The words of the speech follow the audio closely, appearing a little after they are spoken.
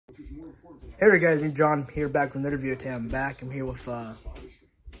Hey there guys, I'm John here back with another video today. I'm back. I'm here with What's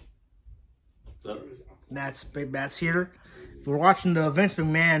up? Matt's here. We're watching the Vince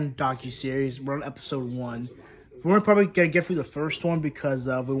McMahon docu-series. We're on episode 1. We're probably gonna get through the first one because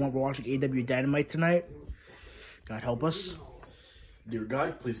we're watching AEW Dynamite tonight. God help us. Dear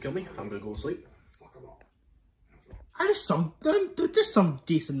God, please kill me. I'm gonna go to sleep. There's some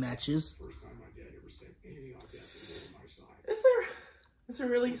decent matches. Is there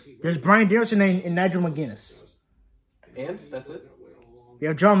really? There's Bryan Danielson and Nigel McGuinness. And that's it? We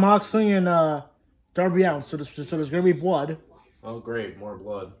have John Moxley and Darby Allin. So there's gonna be blood. Oh great, more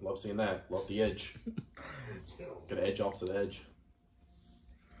blood. Love seeing that. Love the edge. Gonna edge off to the edge.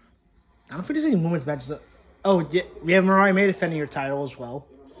 I don't think there's any women's matches. Oh, yeah, we have Mariah May defending her title as well.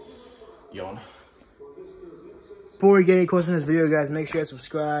 Yawn. Before we get any questions in this video, guys, make sure you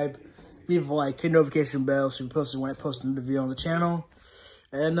subscribe, leave a like, hit notification bell so you post it when I post another video on the channel.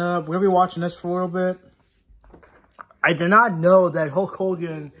 And we're going to be watching this for a little bit. I did not know that Hulk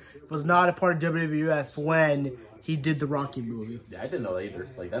Hogan was not a part of WWF when he did the Rocky movie. Yeah, I didn't know that either.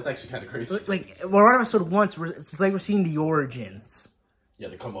 Like, that's actually kind of crazy. Like, we're on episode 1, so it's like we're seeing the origins. Yeah,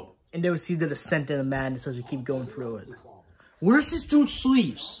 they come up. And then we see the descent and the madness as we keep going through it. Where's this dude's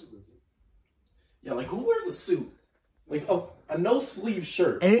sleeves? Yeah, like, who wears a suit? Like, a no-sleeve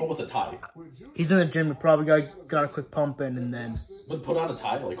shirt, but with a tie. He's in the gym. He probably got a quick pump in and then... But put on a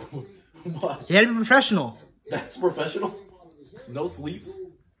tie? Like, what? He had to be professional. That's professional? No sleeves?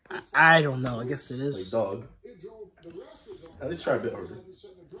 I don't know. I guess it is. Like, dog. At least try a bit harder.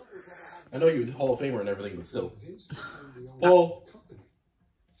 I know you're Hall of Famer and everything, but still. Oh.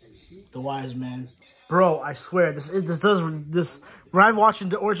 The wise man. Bro, I swear, this. We're not watching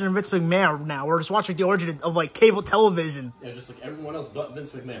the origin of Vince McMahon now. We're just watching the origin of, like, cable television. Yeah, just like everyone else but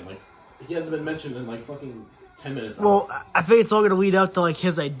Vince McMahon. Like, he hasn't been mentioned in, like, fucking 10 minutes. Well, I think it's all going to lead up to, like,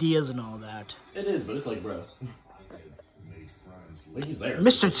 his ideas and all that. It is, but it's like, bro. Like, he's there.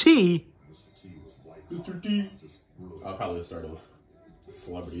 Mr. T? Mr. T. I'll probably start with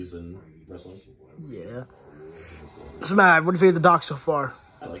celebrities in wrestling. Yeah. So, Matt, what do you think of the doc so far?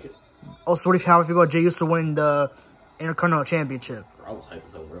 I like it. Also, how do you feel about Jey Uso winning the Intercontinental Championship? I was hyped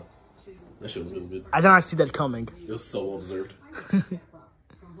as hell, bro. That shit was really good. I did not see that coming. It was so well deserved.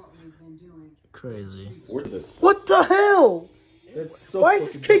 Crazy. What the hell? It's so why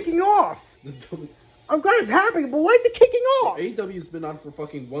is this kicking off? I'm glad it's happening, but why is it kicking off? AEW's been on for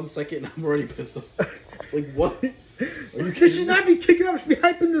fucking 1 second and I'm already pissed off. Like, what? It should not be kicking off. It should be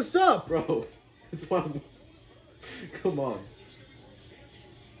hyping this up. Bro, it's fine. Come on.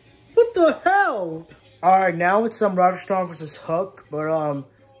 What the hell? Alright, now it's Roderick Strong versus Hook, but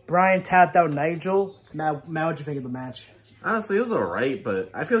Brian tapped out Nigel. Matt, what'd you think of the match? Honestly, it was alright, but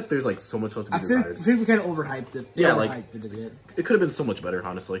I feel like there's like so much left to be desired. I think we kind of overhyped it. Yeah, like, it could have been so much better,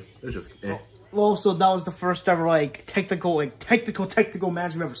 honestly. It was just, eh. Well, so that was the first ever, like, technical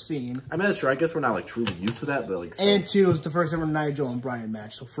match we've ever seen. I mean, that's true. I guess we're not, like, truly used to that, but, like, still. And, 2, it was the first ever Nigel and Brian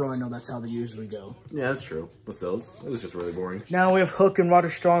match, so for all I know, that's how they usually go. Yeah, that's true. But still, it was just really boring. Now we have Hook and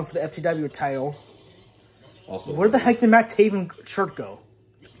Roderick Strong for the FTW title. Also, where the heck did Matt Taven shirt go?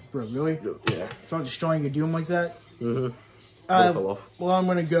 Bro, really? Yeah. Roderick Strong, you do him like that? Mm-hmm. Well, I'm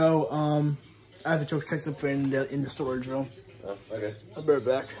gonna go, I have to check something in the storage room. Oh, okay. I'll be right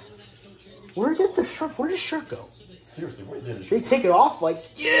back. Where did the shirt go? Seriously, where did it? Did they take it off? Like,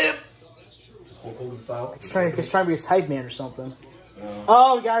 yeah. Hulk Hogan style. He's trying to be a hype man or something.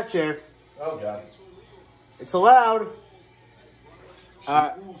 Oh, we got a chair. Oh god. It's allowed.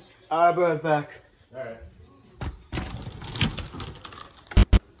 I'll be right back. All right.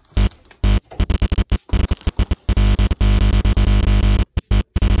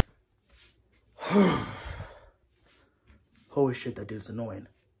 Holy shit, that dude's annoying.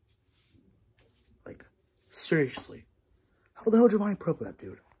 Like, seriously. How the hell did Giovanni put up with that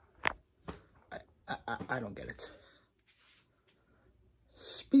dude? I don't get it.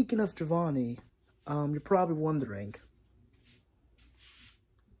 Speaking of Giovanni, you're probably wondering,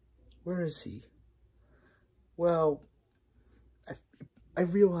 where is he? Well, I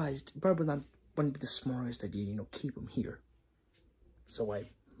realized probably not wouldn't be the smartest idea, keep him here. So I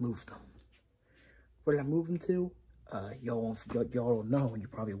moved him. Where did I move him to? Y'all don't know, and you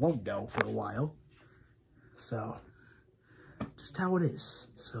probably won't know for a while. So, just how it is.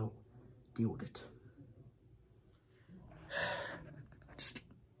 So, deal with it.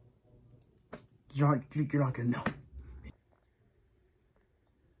 You're not gonna know.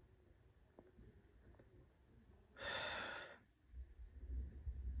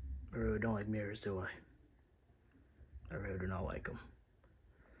 I really don't like mirrors, do I? I really do not like them.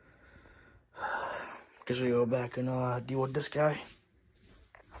 Guess we go back and deal with this guy.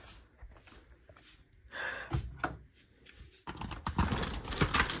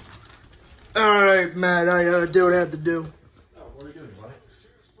 All right, Matt. I did what I had to do. Oh, what are you doing, buddy?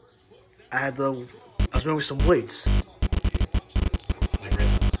 I was moving some weights. Like right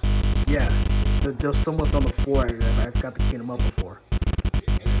now? Yeah. There was someone on the floor and I forgot to clean them up before.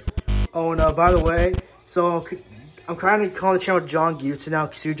 Oh, and by the way, so I'm trying to call the channel John Geertz now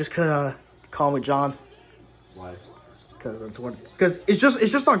because you just couldn't call me John. Why? Because it's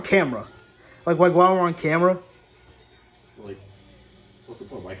just on camera. Like while we're on camera. Like, what's the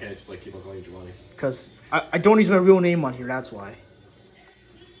point? Why can't I just like keep on calling you Giovanni? Because I don't use my real name on here. That's why.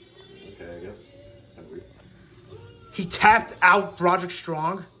 Okay, I guess. Kind of weird. He tapped out Roderick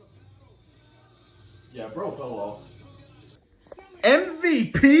Strong. Yeah, bro fell off.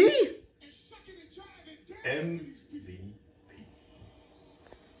 MVP? MVP.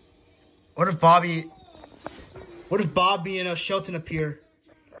 What if Bobby and Shelton appear?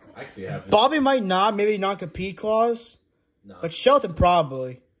 Actually, happened. Bobby might not, maybe non-compete clause. No. But Shelton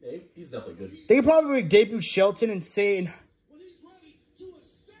probably. Yeah, he's definitely good. They could probably debut Shelton and say...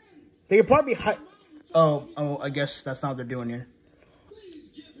 They could probably... Oh, I guess that's not what they're doing here.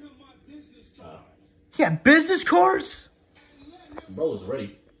 Yeah, business cards? Bro is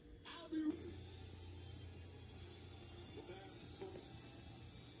ready.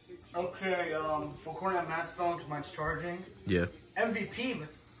 Okay, recording at Matt Stone because mine's charging. Yeah. MVP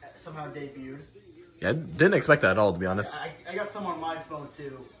somehow debuted. Yeah, I didn't expect that at all, to be honest. I got some on my phone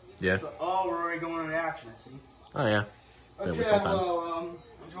too. Yeah. So, oh, we're already going into action, I see. Oh, yeah. Okay, well, I'm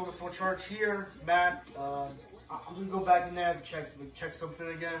just going to full charge here. Matt, I'm going to go back in there to check something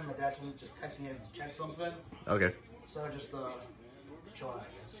again. My dad told me just text me to check something. Okay. So just chill out,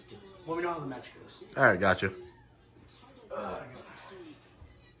 I guess. Let me know how the match goes. All right, gotcha. Oh,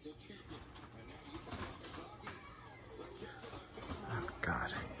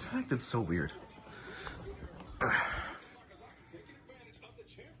 God. It's acting so weird.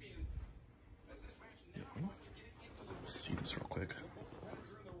 Let's see this real quick.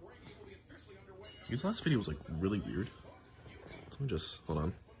 His last video was like really weird. Let me just hold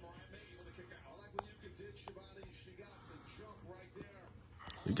on.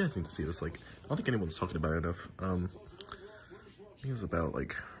 You guys need to see this. Like, I don't think anyone's talking about it enough. I think it was about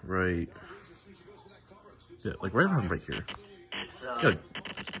like right around right here. It's Yeah,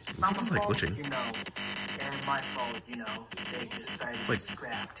 it's not kind my of like fault, glitching. you know, and my fault, you know. They decided like to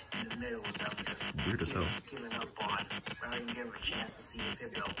scrapped in the middle of them just weird as hell. giving up on. I didn't give her a chance to see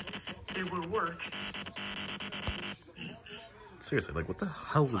if it would work. Seriously, like, what the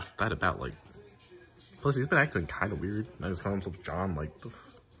hell was that about? Like, plus he's been acting kind of weird. Now he's calling himself John. Like,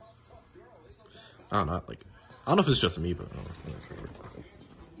 I don't know. Like, I don't know if it's just me, but I don't know.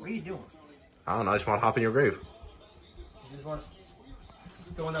 What are you doing? I don't know. I just want to hop in your grave. You just want to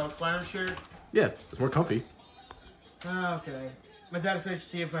go in that recliner chair? Yeah, it's more comfy. Oh, okay. My dad said to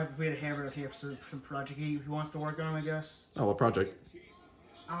see if we had a hammer here for some project he wants to work on, I guess. Oh, what project?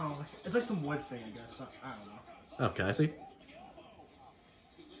 I don't know. It's like some wood thing, I guess. I don't know. Oh, can I see?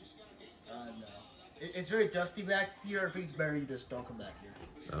 No. It's very dusty back here. I think it's better you just don't come back here.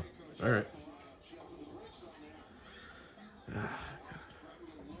 Oh, alright.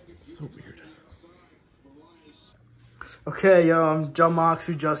 It's so weird. Okay, John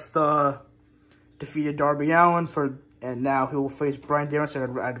Moxley just defeated Darby Allin and now he will face Bryan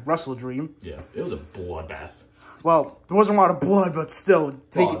Danielson at Wrestle Dream. Yeah, it was a bloodbath. Well, there wasn't a lot of blood, but still,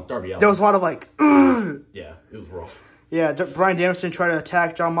 Darby Allin. There was a lot of like. Yeah, it was rough. Yeah, Bryan Danielson tried to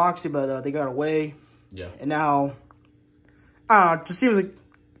attack John Moxley, but they got away. Yeah. And now, I don't know, it just seems like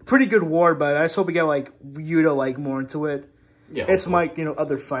a pretty good war, but I just hope we get like Yuta like more into it. Yeah. It's like, you know,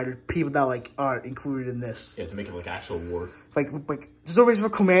 other fighters, people that like aren't included in this. Yeah, to make it like actual war. Like there's no reason for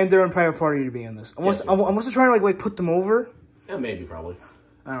Commander and Private Party to be in this. Unless they're trying to like put them over. Yeah, maybe, probably.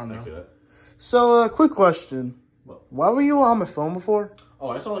 I don't know. I can see that. So, quick question. What? Why were you on my phone before? Oh,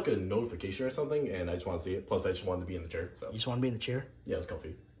 I saw like a notification or something, and I just want to see it. Plus, I just wanted to be in the chair. So You just want to be in the chair? yeah, it's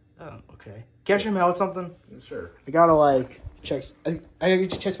comfy. Oh, okay. Can I show me out something? Sure. I gotta like check. I gotta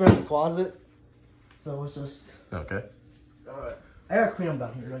check something in the closet. So it's just. Okay. Alright. I gotta clean them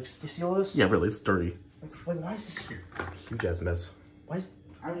down here. Like, you see all this? Yeah, really, it's dirty. It's, like, why is this here? Huge ass mess. I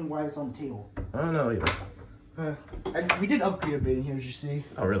don't know why it's on the table. I don't know either. We did upgrade a bit in here, as you see.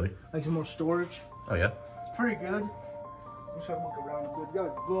 Oh, really? Like some more storage. Oh, yeah? It's pretty good. I'm just gonna look around good. We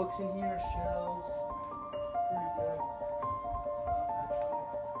got books in here, shelves. Pretty good.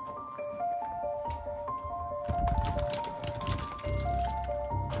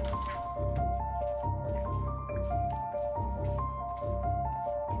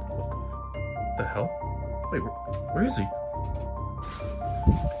 What the hell? Wait, where is he?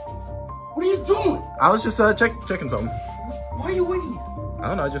 What are you doing? I was just checking something. Why are you in here? I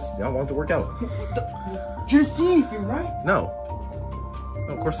don't know. I just want it to work out. Did you see anything, right? No.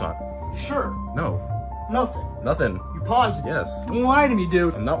 No, of course not. Sure. No. Nothing. Nothing. You positive? Yes. Don't lie to me,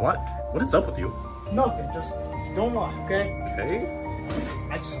 dude. I'm not. What is up with you? Nothing. Just don't lie, okay? Okay.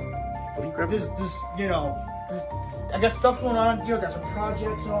 I just. What are you grabbing? I got stuff going on here. Got some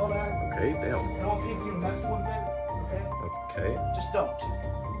projects and all that. Okay, damn. I don't want people messing with it. Okay. Okay. Just don't.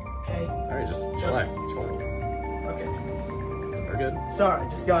 Okay. All right, just chill out. Okay. We're good. Sorry,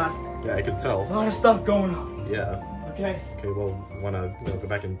 just got. Yeah, I can tell. There's a lot of stuff going on. Yeah. Okay. Okay. Well, wanna go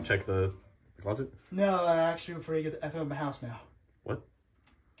back and check the closet? No, I actually prefer to get the F out of my house now. What?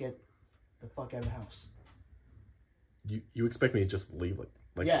 Get the fuck out of the house. You expect me to just leave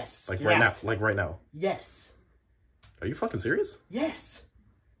like yes. Like right now? Like right now? Yes. Are you fucking serious? Yes.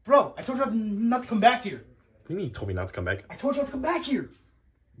 Bro, I told you not to come back here. What do you mean you told me not to come back? I told you not to come back here.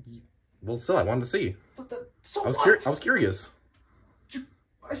 Well, still, I wanted to see. So I was curious.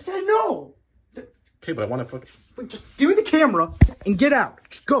 I said no. Okay, but I want to fucking... Just give me the camera and get out.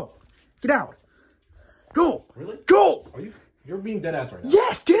 Just go. Get out. Go. Really? Go. You're being dead ass right now.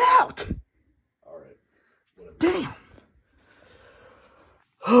 Yes, get out. All right. Whatever. Damn.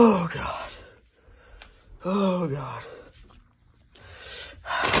 Oh, God. Oh, God.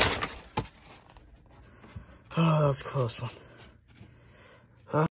 Oh, that was a close one.